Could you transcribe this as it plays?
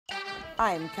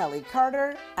I'm Kelly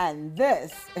Carter, and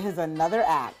this is Another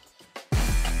Act.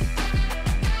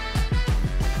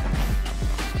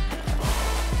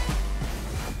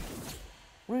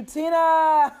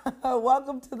 Rutina,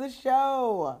 welcome to the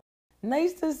show.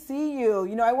 Nice to see you.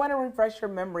 You know, I want to refresh your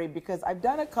memory because I've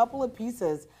done a couple of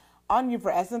pieces on you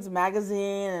for Essence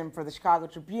Magazine and for the Chicago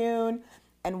Tribune.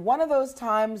 And one of those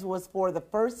times was for the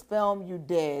first film you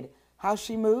did, How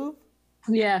She Moved?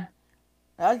 Yeah.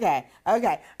 Okay.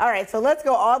 All right, so let's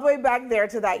go all the way back there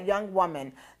to that young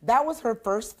woman. That was her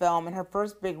first film and her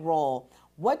first big role.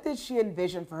 What did she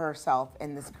envision for herself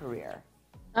in this career?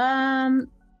 I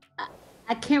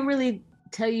can't really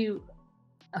tell you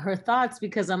her thoughts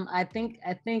because I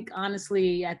think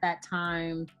honestly at that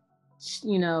time,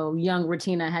 you know, young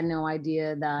Rutina had no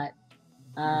idea that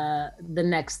the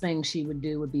next thing she would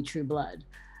do would be True Blood.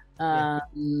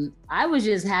 I was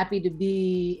just happy to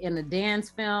be in a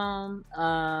dance film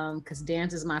because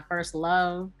dance is my first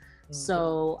love.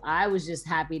 So I was just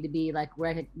happy to be like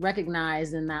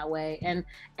recognized in that way.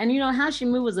 And you know, How She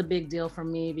Moved was a big deal for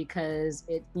me because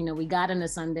it, you know, we got into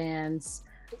Sundance.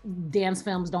 Dance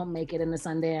films don't make it into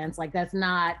Sundance. Like that's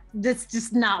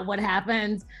just not what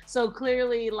happens. So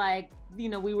clearly, like, you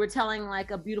know, we were telling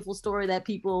like a beautiful story that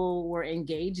people were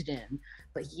engaged in.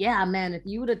 But yeah, man, if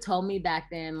you would have told me back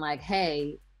then, like,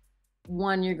 hey,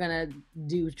 one, you're gonna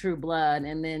do True Blood,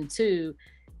 and then two,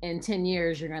 in 10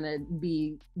 years, you're gonna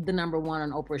be the #1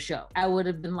 on Oprah's show, I would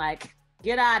have been like,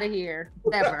 get out of here,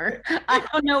 never. I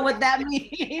don't know what that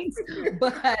means,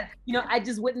 but you know, I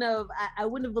just wouldn't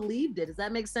have believed it. Does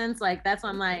that make sense? Like, that's why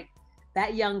I'm like,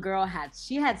 that young girl had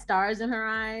stars in her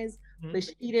eyes, but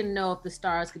she didn't know if the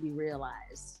stars could be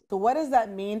realized. So what does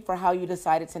that mean for how you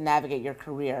decided to navigate your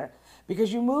career?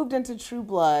 Because you moved into True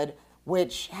Blood,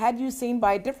 which had you seen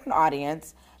by a different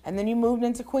audience, and then you moved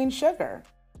into Queen Sugar.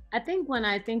 I think when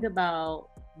I think about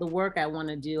the work I want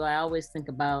to do, I always think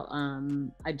about,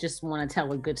 I just want to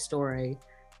tell a good story.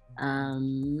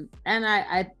 And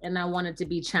I wanted to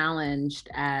be challenged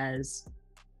as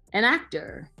an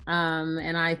actor.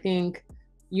 And I think,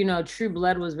 you know, True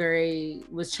Blood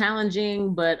was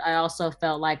challenging, but I also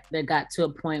felt like they got to a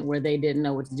point where they didn't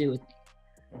know what to do with me.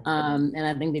 And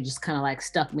I think they just kind of like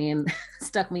stuck me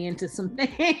into some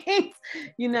things,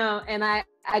 you know, and I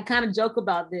kind of joke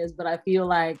about this, but I feel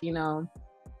like, you know,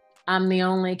 I'm the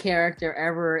only character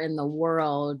ever in the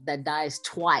world that dies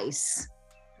twice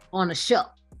on a show.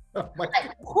 Oh my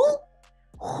like,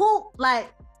 who,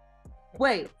 like,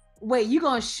 wait, you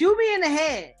gonna shoot me in the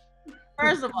head,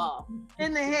 first of all,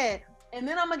 in the head, and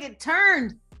then I'm gonna get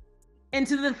turned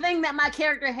into the thing that my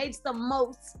character hates the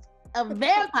most, a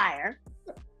vampire.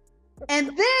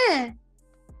 And then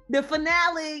the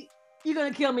finale, you're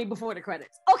gonna kill me before the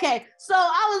credits. Okay, so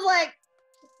I was like,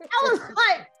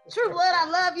 True Blood, I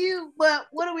love you, but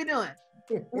what are we doing?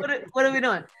 What are we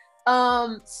doing?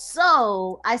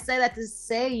 So I say that to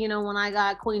say, you know, when I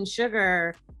got Queen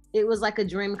Sugar, it was like a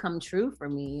dream come true for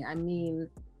me. I mean,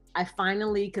 I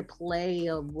finally could play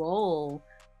a role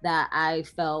that I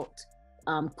felt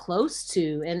close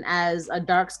to. And as a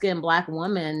dark-skinned Black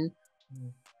woman,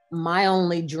 my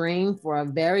only dream for a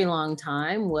very long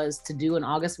time was to do an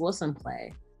August Wilson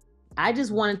play. I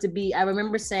just wanted to be, I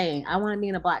remember saying, I want to be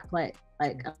in a Black play.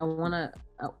 Like, I want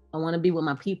to be with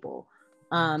my people.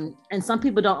 And some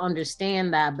people don't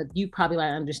understand that, but you probably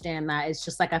might understand that. It's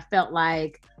just like, I felt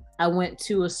like I went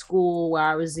to a school where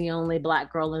I was the only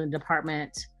Black girl in the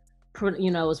department.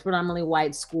 You know, it was predominantly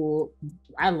white school.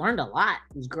 I learned a lot.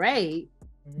 It was great,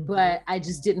 but I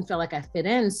just didn't feel like I fit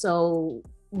in. So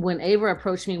when Ava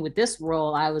approached me with this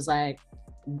role, I was like,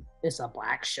 it's a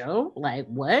Black show? Like,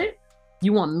 what?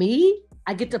 You want me?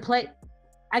 I get to play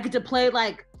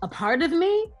like a part of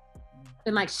me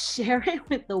and like share it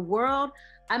with the world.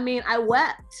 I mean, I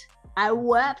wept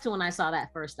when I saw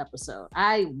that first episode.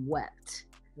 I wept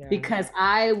because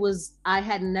I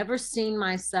had never seen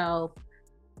myself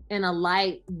in a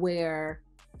light where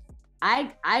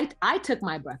I took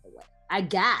my breath away. I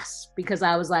gasped because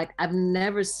I was like, I've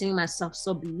never seen myself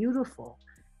so beautiful.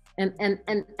 And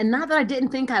not that I didn't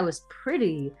think I was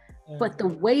pretty, but the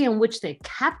way in which they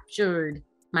captured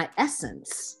my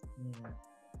essence,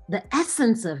 the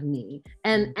essence of me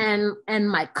and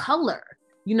my color,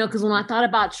 you know, because when I thought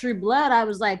about True Blood, I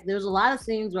was like, there's a lot of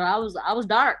scenes where I was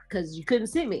dark because you couldn't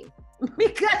see me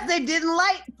because they didn't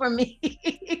light for me.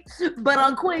 But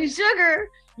on Queen Sugar,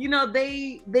 you know,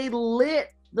 they lit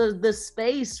the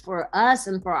space for us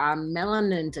and for our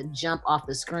melanin to jump off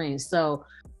the screen. So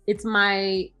it's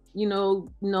my, you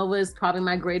know, Nova is probably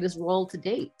my greatest role to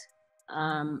date.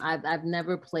 I've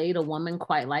never played a woman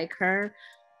quite like her.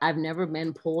 I've never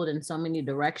been pulled in so many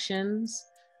directions.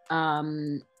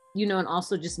 you know, and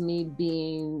also just me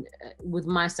being with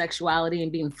my sexuality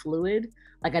and being fluid.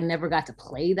 Like I never got to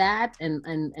play that,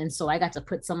 and so I got to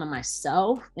put some of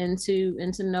myself into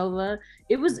Nova.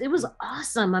 It was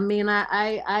awesome. I mean,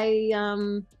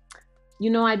 you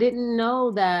know, I didn't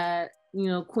know that, you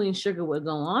know, Queen Sugar would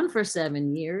go on for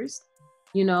 7 years,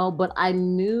 you know, but I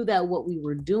knew that what we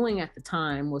were doing at the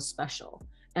time was special.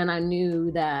 And I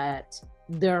knew that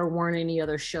there weren't any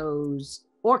other shows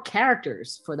or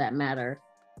characters for that matter,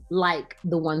 like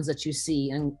the ones that you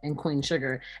see in Queen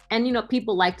Sugar. And, you know,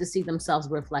 people like to see themselves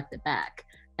reflected back.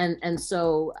 And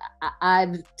so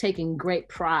I've taken great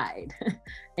pride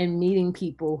in meeting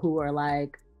people who are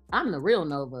like, I'm the real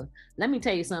Nova. Let me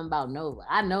tell you something about Nova.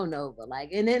 I know Nova. Like,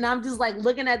 and then I'm just like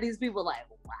looking at these people like,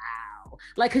 wow.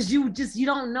 Like, cause you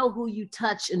don't know who you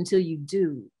touch until you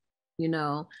do, you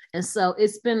know? And so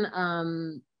it's been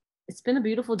a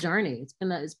beautiful journey.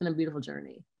 It's been a beautiful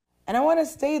journey. And I want to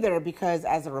stay there because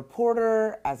as a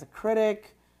reporter, as a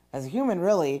critic, as a human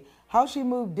really, How She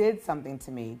Moved did something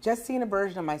to me. Just seeing a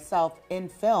version of myself in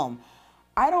film.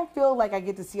 I don't feel like I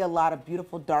get to see a lot of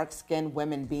beautiful dark-skinned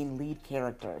women being lead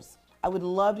characters. I would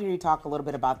love to hear you talk a little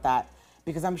bit about that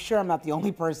because I'm sure I'm not the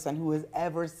only person who has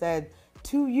ever said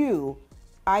to you,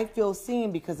 I feel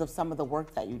seen because of some of the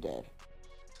work that you did.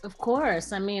 Of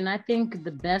course. I mean, I think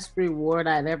the best reward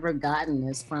I've ever gotten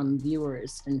is from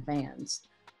viewers and fans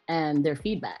and their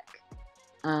feedback.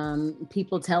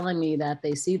 People telling me that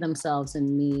they see themselves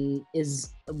in me is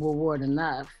a reward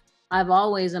enough. I've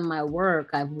always in my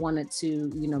work, I've wanted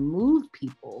to, you know, move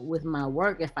people with my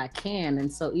work if I can. And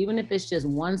so even if it's just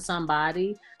one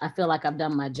somebody, I feel like I've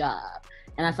done my job.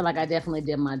 And I feel like I definitely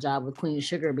did my job with Queen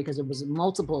Sugar because it was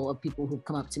multiple of people who've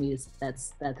come up to me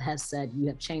that has said, you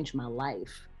have changed my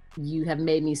life. You have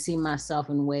made me see myself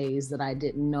in ways that I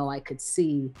didn't know I could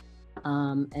see,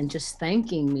 and just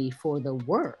thanking me for the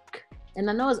work. And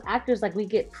I know as actors, like we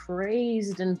get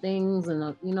praised and things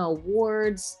and, you know,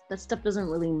 awards, that stuff doesn't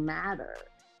really matter.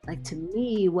 Like to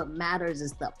me, what matters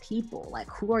is the people. Like,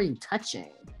 who are you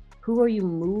touching? Who are you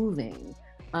moving?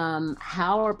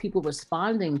 How are people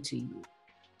responding to you?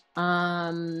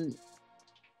 And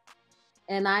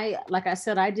like I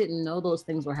said, I didn't know those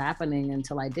things were happening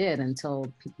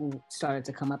until people started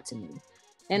to come up to me.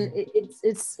 And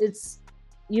it's,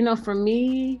 you know, for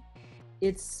me,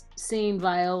 it's seeing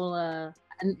Viola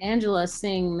and Angela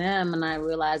seeing them, and I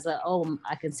realized that, oh,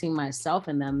 I can see myself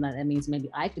in them. That means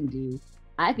maybe I can do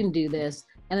this.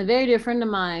 And a very dear friend of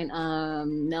mine,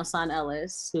 Nelson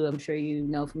Ellis, who I'm sure you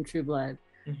know from True Blood,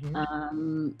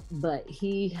 but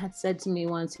he had said to me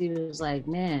once, he was like,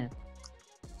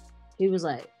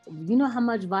 you know how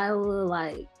much Viola,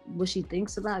 like, what she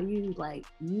thinks about you? Like,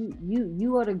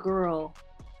 you are the girl.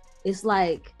 It's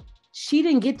like, she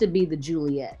didn't get to be the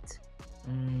Juliet.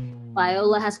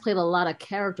 Viola has played a lot of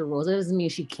character roles. That doesn't mean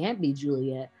she can't be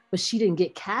Juliet, but she didn't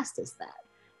get cast as that.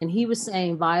 And he was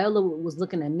saying Viola was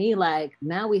looking at me like,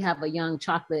 now we have a young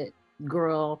chocolate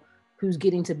girl who's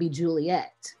getting to be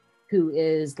Juliet, who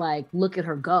is like, look at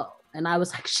her go. And I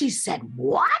was like, she said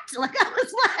what? Like, I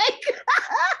was like,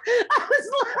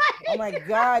 oh my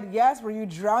God, yes. Were you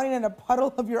drowning in a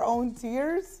puddle of your own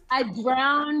tears? I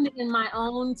drowned in my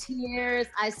own tears.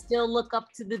 I still look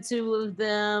up to the two of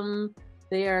them.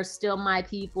 They are still my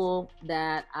people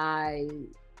that I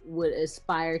would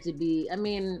aspire to be. I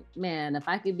mean, man, if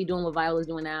I could be doing what Viola's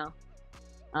doing now,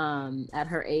 at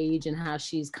her age and how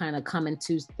she's kind of coming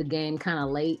to the game kind of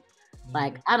late,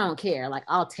 like, I don't care. Like,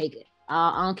 I'll take it.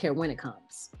 I don't care when it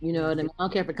comes. You know what I mean? I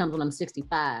don't care if it comes when I'm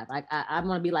 65. Like, I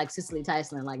want to be like Cicely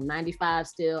Tyson, like 95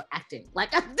 still acting. Like,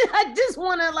 I just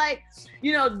want to, like,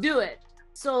 you know, do it.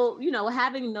 So, you know,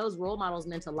 having those role models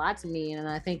meant a lot to me. And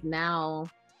I think now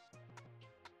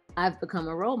I've become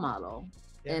a role model.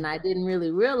 Yeah. And I didn't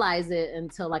really realize it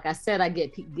until, like I said, I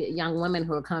get young women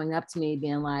who are coming up to me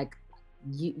being like,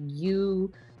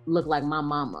 you look like my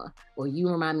mama, or you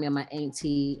remind me of my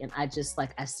auntie, and I just,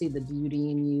 like, I see the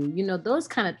beauty in you. You know, those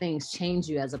kind of things change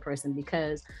you as a person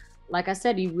because, like I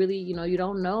said, you really, you know, you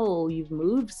don't know you've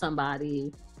moved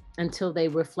somebody until they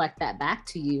reflect that back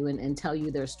to you and tell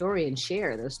you their story and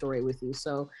share their story with you.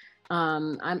 So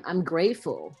I'm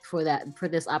grateful for that, for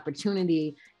this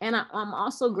opportunity. And I'm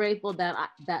also grateful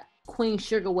that that Queen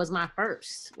Sugar was my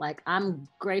first. Like, I'm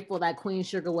grateful that Queen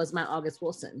Sugar was my August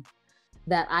Wilson.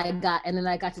 That I got, and then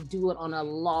I got to do it on a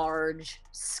large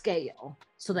scale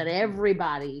so that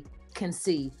everybody can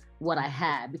see what I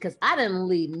had, because I didn't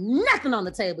leave nothing on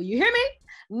the table. You hear me?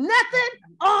 Nothing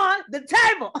on the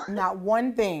table. Not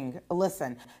one thing.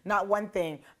 Listen, not one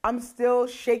thing. I'm still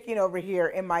shaking over here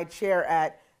in my chair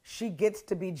at she gets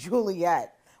to be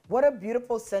Juliet. What a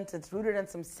beautiful sentence rooted in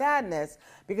some sadness,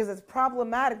 because it's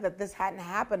problematic that this hadn't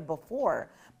happened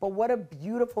before. But what a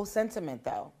beautiful sentiment,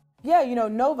 though. Yeah, you know,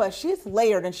 Nova, she's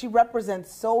layered and she represents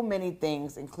so many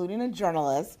things, including a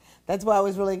journalist. That's why I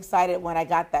was really excited when I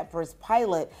got that first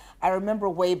pilot. I remember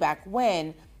way back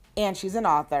when, and she's an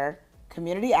author,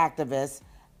 community activist,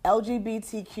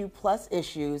 LGBTQ plus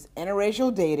issues,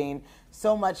 interracial dating,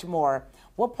 so much more.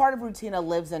 What part of Rutina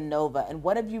lives in Nova, and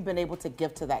what have you been able to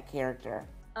give to that character?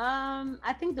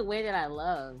 I think the way that I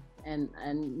love and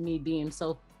me being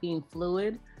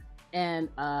fluid, and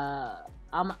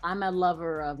I'm a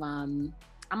lover of I'm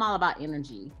all about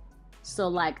energy. So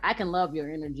like I can love your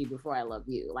energy before I love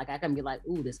you. Like I can be like,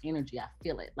 ooh, this energy, I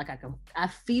feel it. Like I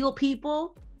feel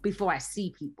people before I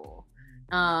see people.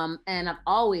 And I've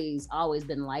always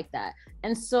been like that.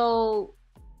 And so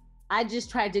I just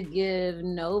tried to give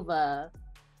Nova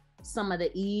some of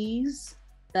the ease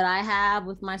that I have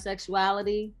with my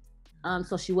sexuality.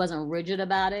 So she wasn't rigid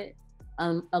about it,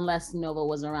 unless Nova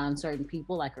was around certain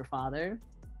people like her father.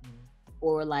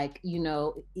 Or like, you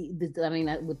know, I mean,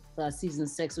 with season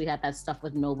 6, we had that stuff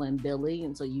with Nova and Billy.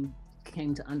 And so you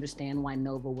came to understand why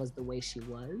Nova was the way she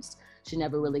was. She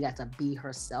never really got to be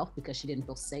herself because she didn't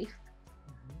feel safe.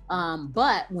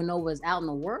 But when Nova's out in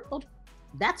the world,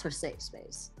 that's her safe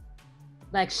space.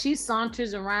 Like she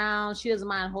saunters around, she doesn't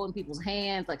mind holding people's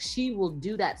hands. Like she will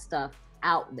do that stuff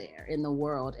out there in the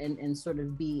world and sort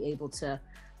of be able to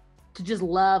just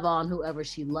love on whoever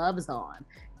she loves on.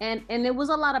 And it was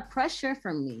a lot of pressure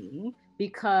for me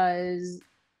because,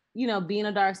 you know, being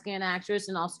a dark-skinned actress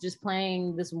and also just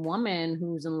playing this woman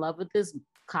who's in love with this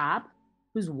cop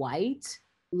who's white,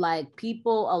 like a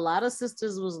lot of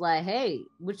sisters was like, hey,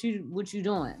 what you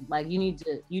doing? Like you need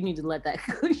to let that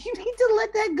go. You need to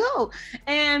let that go.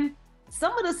 And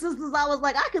some of the sisters, I was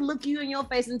like, I can look you in your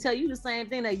face and tell you the same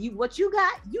thing, that what you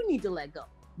got, you need to let go.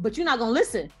 But you're not gonna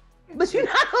listen. But you're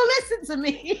not gonna listen to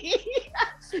me.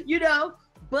 You know?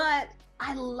 But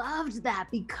I loved that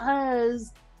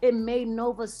because it made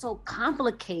Nova so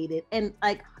complicated and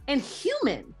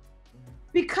human.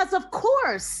 Because of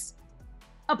course,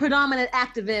 a predominant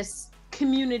activist,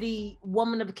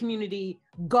 woman of the community,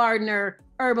 gardener,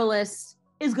 herbalist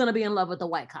is gonna be in love with a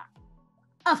white cop.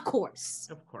 Of course.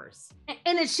 Of course.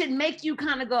 And it should make you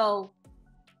kind of go,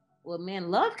 well,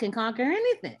 man, love can conquer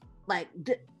anything. Like,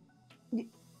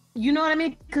 you know what I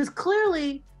mean? Because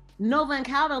clearly Nova and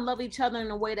Calvin love each other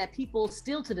in a way that people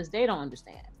still to this day don't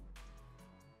understand.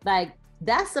 Like,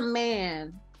 that's a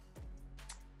man.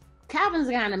 Calvin's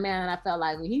the kind of man that I felt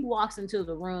like when he walks into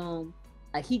the room,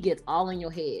 like he gets all in your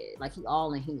head, like he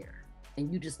all in here.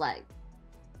 And you just like,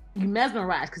 you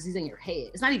mesmerize because he's in your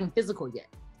head. It's not even physical yet.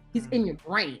 He's in your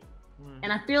brain.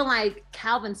 And I feel like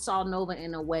Calvin saw Nova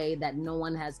in a way that no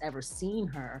one has ever seen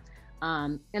her.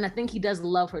 And I think he does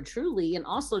love her truly. And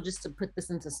also just to put this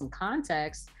into some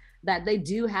context, that they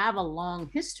do have a long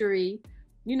history,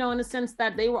 you know, in the sense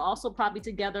that they were also probably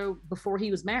together before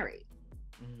he was married.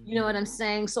 You know what I'm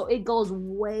saying? So it goes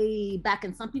way back,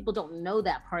 and some people don't know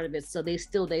that part of it. So they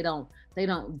don't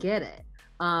get it.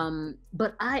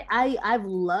 But I've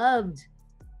loved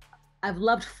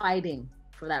fighting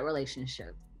for that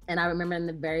relationship. And I remember in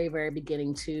the very, very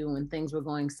beginning too, when things were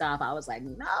going south, I was like,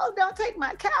 no, don't take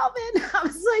my Calvin. I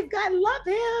was like, I love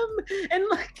him. And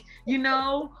like, you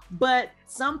know, but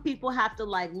some people have to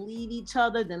like leave each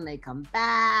other, then they come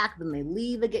back, then they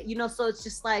leave again, you know, so it's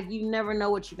just like, you never know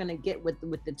what you're going to get with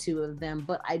the two of them.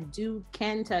 But I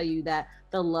can tell you that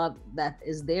the love that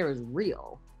is there is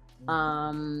real.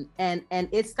 And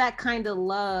it's that kind of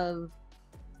love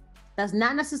that's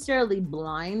not necessarily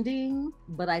blinding,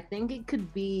 but I think it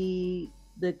could be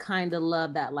the kind of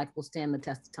love that like will stand the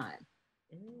test of time.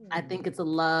 I think it's a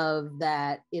love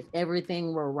that if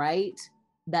everything were right,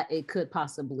 that it could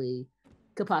possibly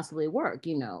work,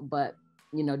 you know. But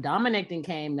you know, Dominic then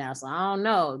came now, so I don't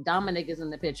know. Dominic is in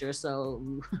the picture,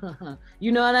 so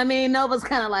you know what I mean? Nova's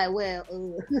kind of like,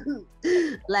 well,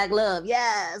 black love,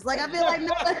 yes. Like I feel like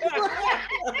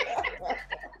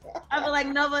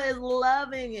Nova is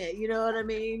loving it, you know what I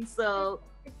mean? So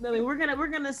I mean, we're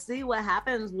gonna see what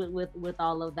happens with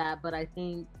all of that, but I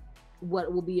think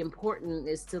what will be important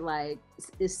is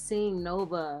seeing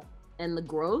Nova and the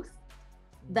growth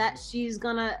that she's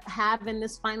gonna have in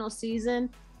this final season,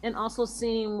 and also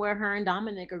seeing where her and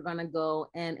Dominic are gonna go,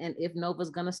 and if Nova's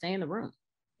gonna stay in the room.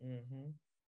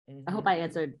 I hope I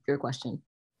answered your question.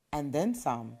 And then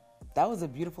some. That was a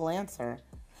beautiful answer.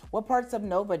 What parts of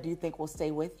Nova do you think will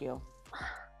stay with you?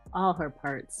 All her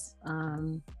parts.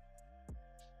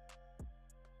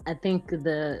 I think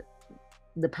the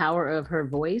power of her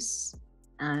voice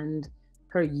and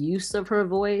her use of her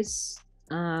voice,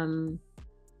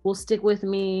 will stick with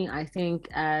me. I think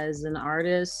as an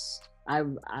artist,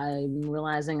 I'm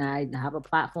realizing I have a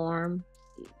platform.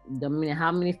 I mean,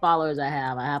 how many followers I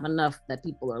have enough that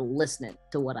people are listening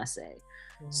to what I say.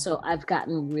 So I've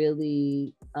gotten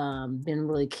really, been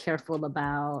really careful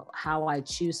about how I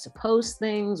choose to post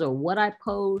things or what I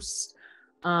post,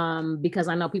 because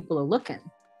I know people are looking.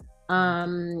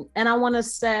 And I want to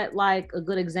set like a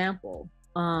good example.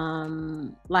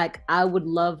 Like I would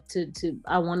love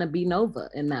I want to be Nova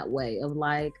in that way of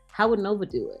like, how would Nova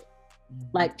do it?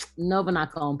 Like Nova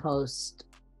not gonna post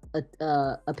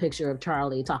a picture of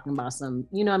Charlie talking about some,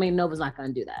 you know what I mean? Nova's not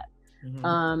gonna do that.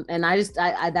 And I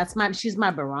she's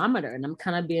my barometer, and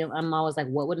I'm always like,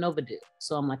 what would Nova do?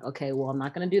 So I'm like, okay, well, I'm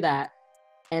not gonna do that.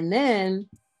 And then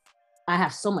I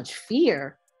have so much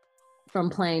fear from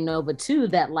playing Nova too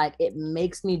that like it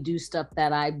makes me do stuff that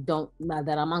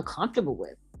that I'm uncomfortable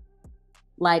with.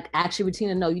 Like, actually,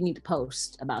 Rutina, no, you need to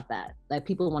post about that. Like,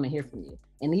 people want to hear from you.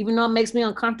 And even though it makes me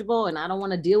uncomfortable and I don't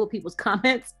want to deal with people's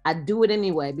comments, I do it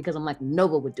anyway because I'm like,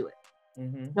 Nova would do it.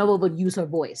 Nova would use her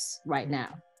voice right now.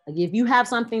 Like, if you have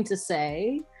something to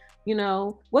say, you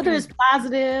know, whether it's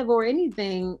positive or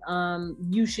anything,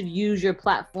 you should use your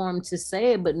platform to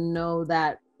say it, but know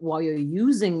that while you're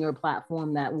using your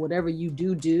platform, that whatever you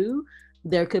do,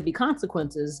 there could be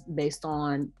consequences based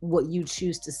on what you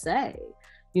choose to say,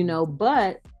 you know,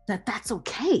 but that's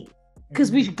okay.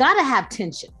 Because we've got to have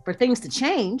tension for things to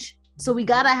change. So we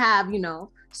got to have, you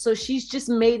know, so she's just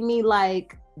made me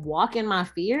like walk in my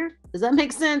fear. Does that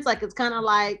make sense? Like, it's kind of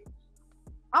like,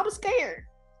 I was scared.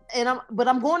 But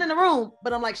I'm going in the room,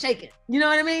 but I'm like shaking. You know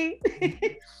what I mean?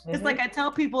 It's like I tell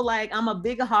people like I'm a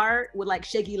big heart with like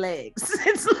shaky legs.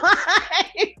 It's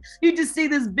like you just see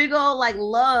this big old like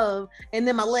love, and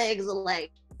then my legs are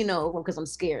like, you know, because I'm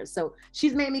scared. So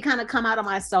she's made me kind of come out of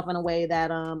myself in a way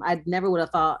that I never would have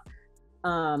thought.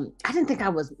 I didn't think I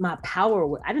was I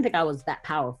didn't think I was that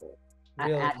powerful.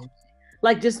 Really?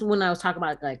 Like just when I was talking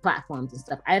about like platforms and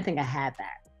stuff, I didn't think I had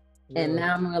that. Really? And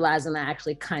now I'm realizing I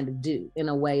actually kind of do, in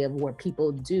a way of where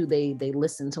people do, they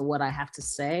listen to what I have to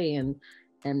say and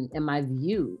my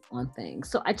view on things.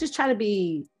 So I just try to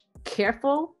be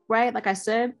careful, right? Like I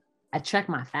said, I check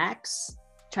my facts,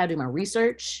 try to do my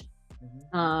research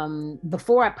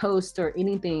before I post or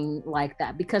anything like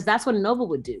that, because that's what Nova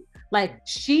would do. Like,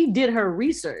 she did her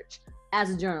research as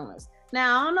a journalist.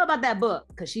 Now, I don't know about that book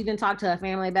because she didn't talk to her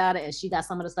family about it and she got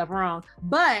some of the stuff wrong,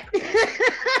 but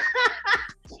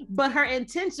but her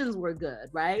intentions were good,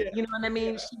 right? Yeah. You know what I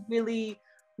mean? Yeah. She really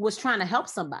was trying to help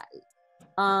somebody.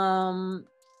 And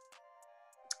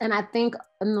I think,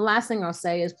 and the last thing I'll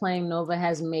say is playing Nova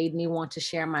has made me want to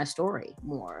share my story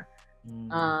more.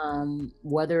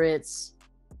 Whether it's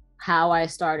how I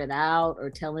started out or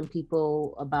telling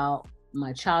people about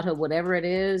my childhood, whatever it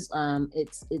is,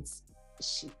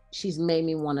 she's made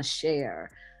me want to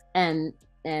share and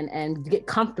get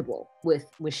comfortable with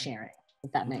sharing,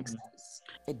 if that makes sense.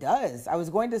 It does. I was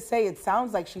going to say, it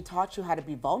sounds like she taught you how to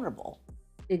be vulnerable.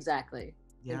 Exactly.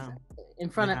 Yeah. Exactly. In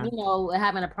front of, you know,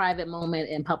 having a private moment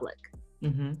in public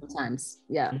sometimes.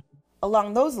 Yeah.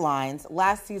 Along those lines,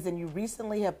 last season, you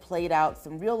recently have played out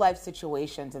some real life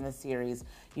situations in the series.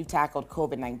 You tackled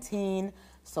COVID-19,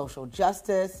 social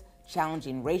justice,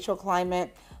 challenging racial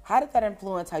climate. How did that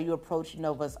influence how you approach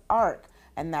Nova's arc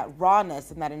and that rawness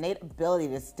and that innate ability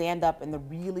to stand up in the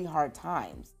really hard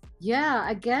times? Yeah,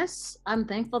 I guess I'm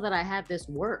thankful that I had this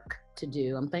work to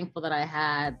do. I'm thankful that I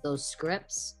had those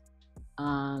scripts.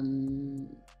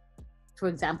 For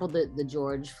example, the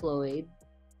George Floyd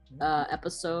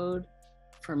episode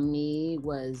for me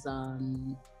was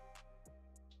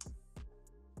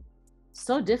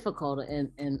so difficult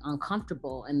and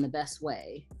uncomfortable in the best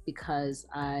way, because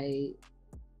I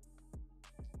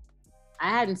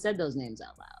hadn't said those names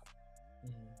out loud.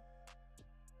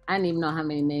 I didn't even know how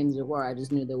many names there were. I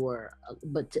just knew there were.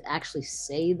 But to actually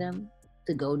say them,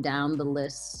 to go down the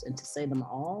list and to say them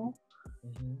all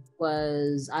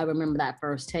was, I remember that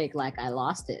first take, like I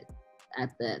lost it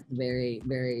at the very,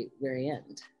 very, very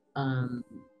end. And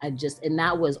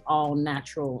that was all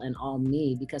natural and all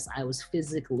me, because I was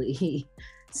physically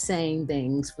saying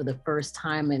things for the first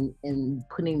time and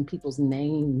putting people's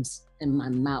names in my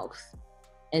mouth,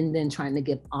 and then trying to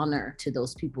give honor to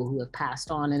those people who have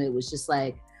passed on. And it was just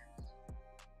like,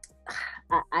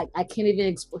 I can't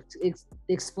even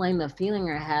explain the feeling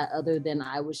I had, other than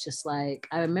I was just like,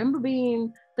 I remember I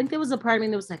think there was a part of me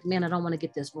that was like, man, I don't want to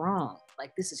get this wrong.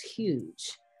 Like, this is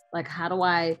huge. Like,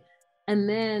 and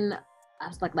then I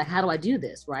was like, how do I do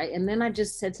this, right? And then I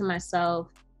just said to myself,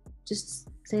 just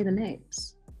say the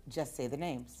names. Just say the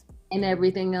names. And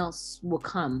everything else will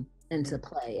come into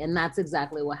play. And that's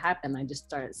exactly what happened. I just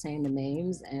started saying the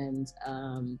names, and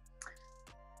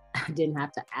I didn't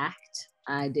have to act.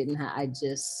 I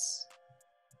just,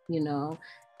 you know,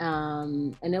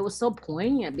 and it was so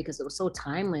poignant because it was so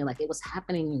timely. Like, it was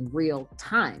happening in real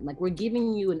time. Like, we're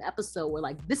giving you an episode where,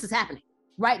 like, this is happening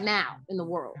right now in the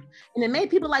world. And it made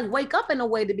people like wake up in a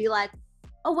way to be like,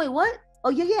 oh, wait, what? Oh,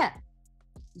 yeah.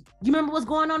 You remember what's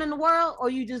going on in the world? Or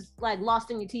you just like lost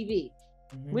in your TV?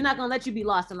 We're not gonna let you be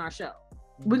lost in our show.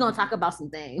 We're gonna talk about some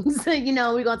things. You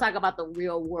know, we're gonna talk about the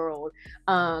real world.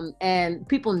 And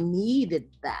people needed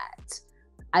that.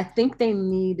 I think they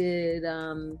needed,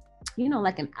 you know,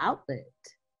 like an outlet.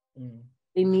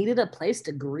 They needed a place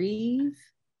to grieve.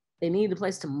 They needed a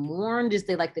place to mourn. Just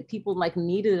the people like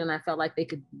needed it. And I felt like they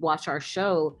could watch our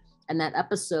show and that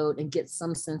episode and get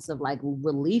some sense of like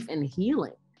relief and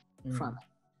healing from it.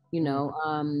 You know,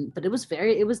 but it was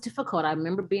difficult. I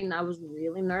remember I was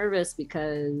really nervous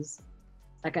because,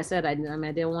 like I said, I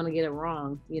didn't want to get it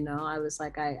wrong. You know, I was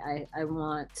like, I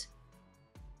want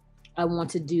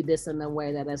to do this in a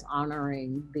way that is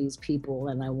honoring these people,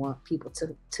 and I want people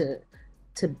to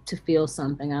feel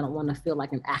something. I don't want to feel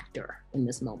like an actor in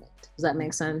this moment. Does that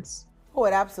make sense? Oh,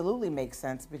 it absolutely makes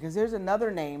sense, because there's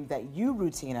another name that you,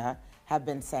 Rutina, have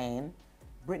been saying,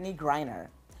 Brittany Griner.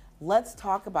 Let's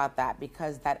talk about that,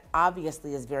 because that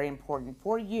obviously is very important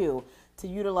for you to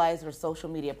utilize your social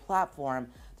media platform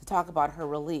to talk about her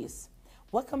release.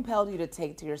 What compelled you to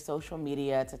take to your social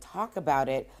media to talk about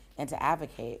it and to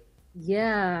advocate?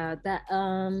 Yeah, that,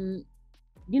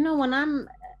 you know, when I'm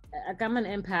an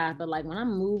empath, but like when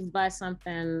I'm moved by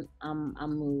something, I'm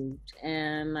moved.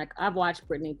 And like, I've watched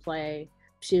Brittany play.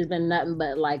 She's been nothing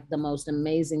but like the most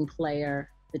amazing player.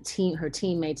 Her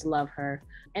teammates love her.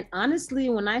 And honestly,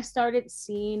 when I started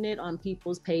seeing it on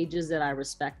people's pages that I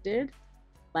respected,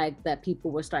 like that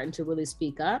people were starting to really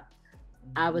speak up,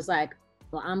 I was like,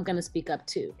 well, I'm going to speak up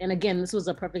too. And again, this was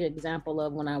a perfect example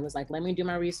of when I was like, let me do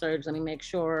my research. Let me make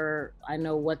sure I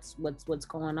know what's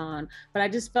going on. But I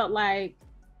just felt like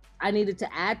I needed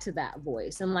to add to that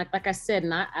voice. And like I said,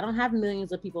 I don't have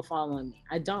millions of people following me.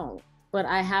 I don't. But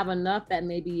I have enough that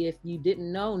maybe if you didn't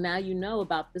know, now you know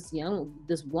about this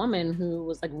woman who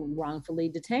was like wrongfully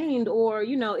detained, or,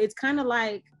 you know, it's kind of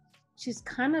like, she's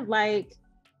kind of like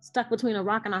stuck between a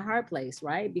rock and a hard place,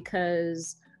 right?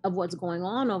 Because of what's going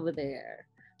on over there.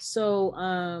 So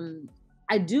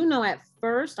I do know at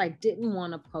first I didn't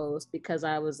want to post because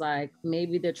I was like,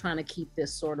 maybe they're trying to keep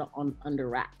this sort of under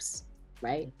wraps,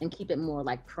 right? And keep it more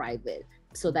like private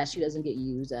so that she doesn't get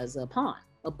used as a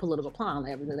political pawn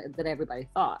that everybody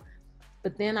thought.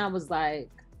 But then I was like,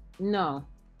 no.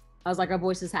 I was like, our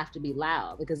voices have to be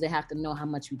loud because they have to know how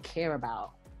much we care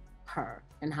about her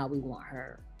and how we want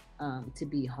her to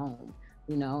be home,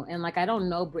 you know? And like, I don't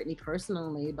know Brittany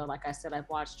personally, but like I said, I've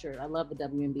watched her. I love the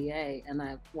WNBA, and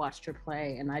I've watched her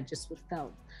play, and I just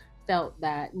felt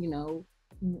that, you know,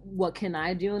 what can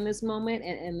I do in this moment?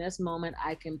 And in this moment,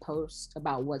 I can post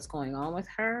about what's going on with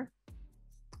her.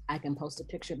 I can post a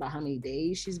picture about how many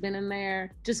days she's been in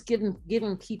there, just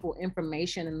giving people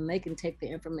information, and they can take the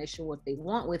information, what they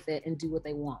want with it, and do what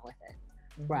they want with it,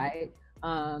 right?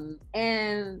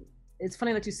 And it's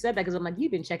funny that you said that, because I'm like,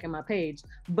 you've been checking my page,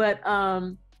 but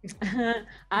I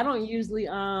don't usually, you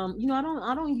know,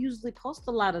 I don't usually post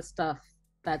a lot of stuff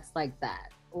that's like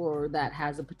that, or that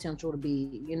has a potential to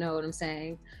be, you know what I'm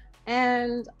saying?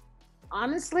 And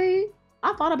honestly,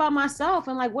 I thought about myself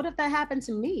and like, what if that happened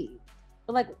to me?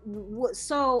 Like,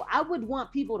 so I would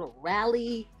want people to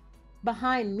rally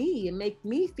behind me and make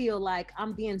me feel like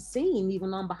I'm being seen,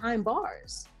 even though I'm behind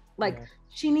bars. Like,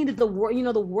 she needed the world, you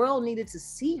know, the world needed to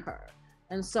see her.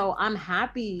 And so I'm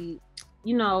happy,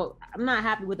 you know, I'm not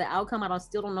happy with the outcome.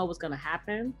 Still don't know what's going to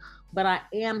happen, but I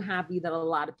am happy that a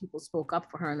lot of people spoke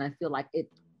up for her. And I feel like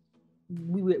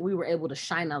we were able to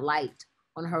shine a light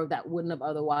on her that wouldn't have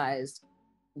otherwise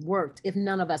worked if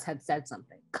none of us had said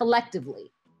something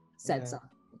collectively. Said something.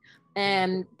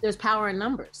 And there's power in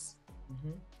numbers,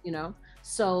 you know?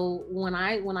 So when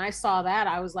I saw that,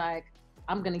 I was like,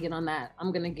 I'm gonna get on that.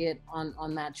 I'm gonna get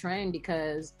on that train,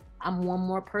 because I'm one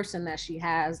more person that she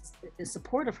has in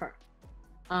support of her.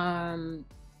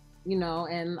 You know,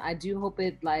 and I do hope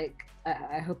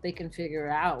I hope they can figure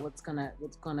out what's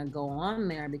gonna go on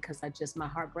there, because my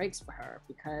heart breaks for her,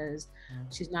 because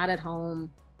she's not at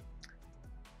home.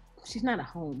 She's not at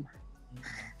home.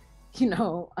 You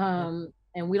know,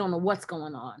 and we don't know what's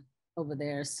going on over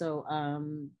there. So,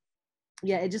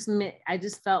 yeah, I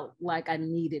just felt like I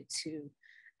needed to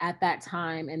at that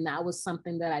time. And that was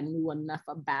something that I knew enough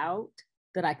about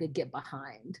that I could get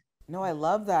behind. No, I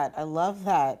love that. I love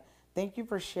that Thank you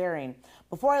for sharing.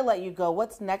 Before I let you go,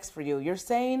 what's next for you? You're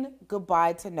saying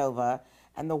goodbye to Nova,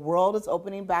 and the world is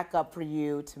opening back up for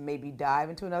you to maybe dive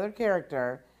into another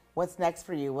character. What's next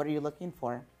for you? What are you looking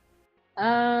for?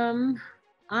 I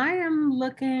am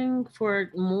looking for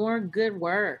more good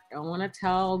work. I want to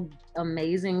tell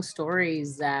amazing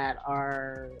stories that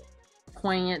are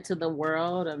poignant to the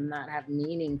world and not have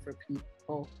meaning for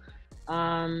people.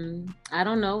 I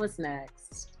don't know what's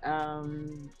next.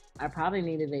 I probably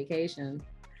need a vacation.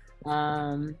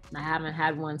 I haven't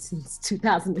had one since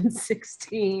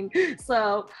 2016,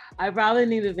 so I probably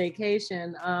need a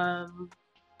vacation. I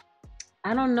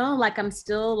don't know, like I'm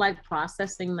still like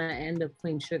processing the end of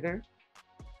Queen Sugar.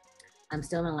 I'm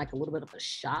still in like a little bit of a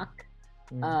shock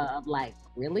of like,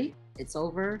 really? It's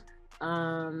over?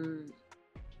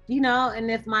 You know, and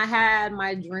if I had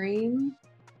my dream,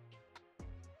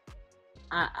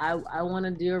 I want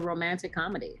to do a romantic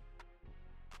comedy.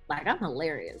 Like, I'm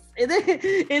hilarious.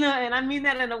 You know, and I mean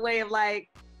that in a way of like,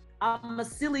 I'm a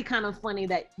silly kind of funny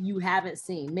that you haven't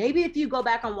seen. Maybe if you go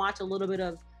back and watch a little bit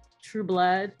of True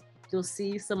Blood, you'll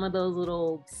see some of those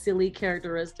little silly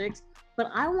characteristics. But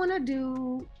I want to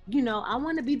do, you know, I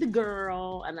want to be the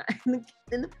girl and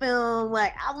in the film,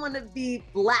 like I want to be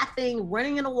laughing,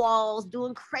 running in the walls,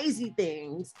 doing crazy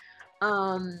things.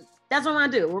 That's what I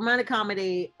want to do, romantic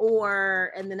comedy,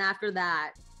 and then after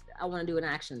that, I want to do an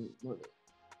action movie.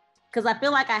 Because I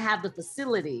feel like I have the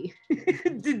facility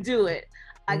to do it.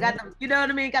 I got the, you know what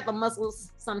I mean? Got the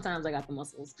muscles. Sometimes I got the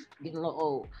muscles, getting a little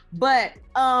old. But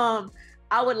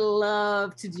I would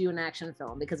love to do an action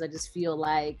film because I just feel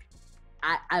like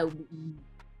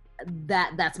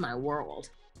that's my world.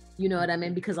 You know what I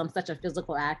mean? Because I'm such a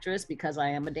physical actress, because I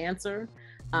am a dancer,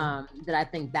 that I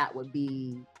think that would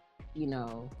be, you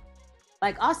know,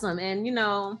 like awesome. And, you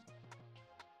know,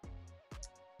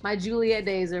 my Juliet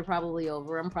days are probably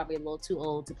over. I'm probably a little too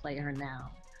old to play her now,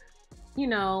 you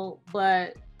know,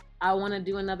 but I want to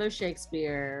do another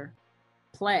Shakespeare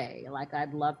play. Like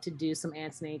I'd love to do some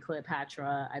Antony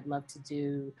Cleopatra. I'd love to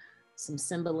do some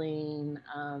Cymbeline.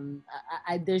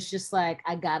 There's just like,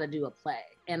 I gotta do a play.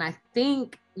 And I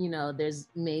think, you know, there's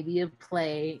maybe a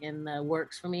play in the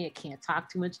works for me. I can't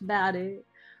talk too much about it,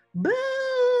 but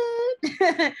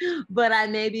but I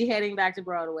may be heading back to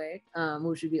Broadway,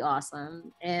 which would be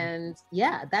awesome. And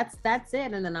yeah, that's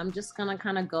it. And then I'm just gonna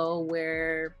kind of go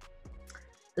where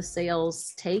the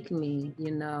sales take me, you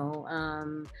know.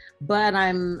 But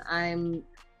I'm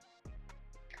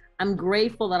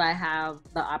grateful that I have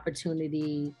the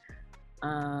opportunity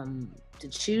to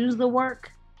choose the work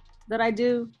that I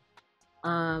do.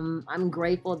 I'm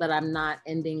grateful that I'm not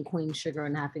ending Queen Sugar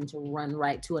and having to run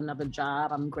right to another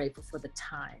job. I'm grateful for the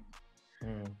time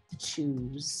to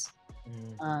choose,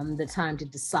 the time to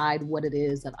decide what it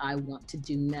is that I want to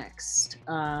do next.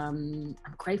 I'm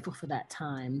grateful for that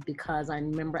time because I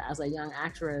remember as a young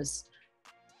actress,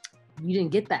 you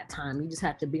didn't get that time. You just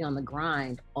have to be on the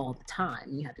grind all the time.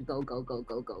 You had to go.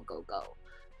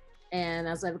 And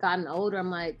as I've gotten older,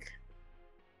 I'm like,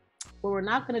 what we're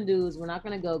not gonna do is we're not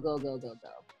gonna go. We're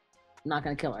not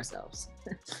gonna kill ourselves.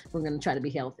 We're gonna try to be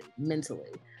healthy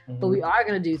mentally. But we are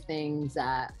gonna do things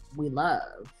that we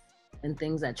love and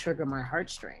things that trigger my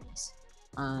heartstrings.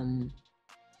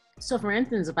 So for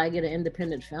instance, if I get an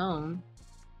independent film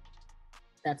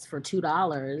that's for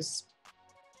 $2,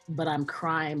 but I'm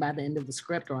crying by the end of the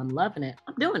script or I'm loving it,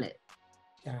 I'm doing it.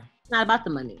 Yeah. It's not about the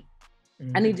money.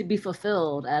 I need to be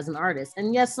fulfilled as an artist.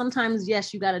 And yes, sometimes,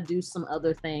 yes, you got to do some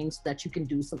other things so that you can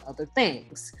do some other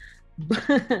things.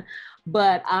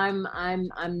 But I'm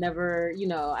never, you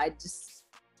know, I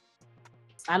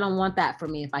don't want that for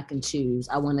me if I can choose.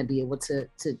 I want to be able to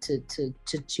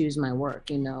choose my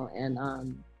work, you know, and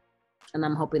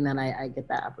I'm hoping that I get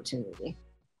that opportunity.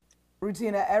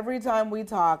 Rutina, every time we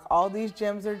talk, all these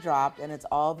gems are dropped and it's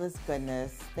all this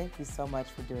goodness. Thank you so much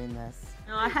for doing this.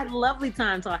 No, I had a lovely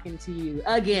time talking to you.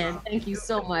 Again, thank you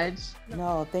so much.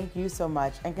 No, thank you so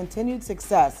much. And continued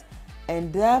success.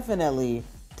 And definitely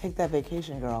take that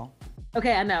vacation, girl.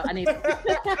 Okay, I know. I need it.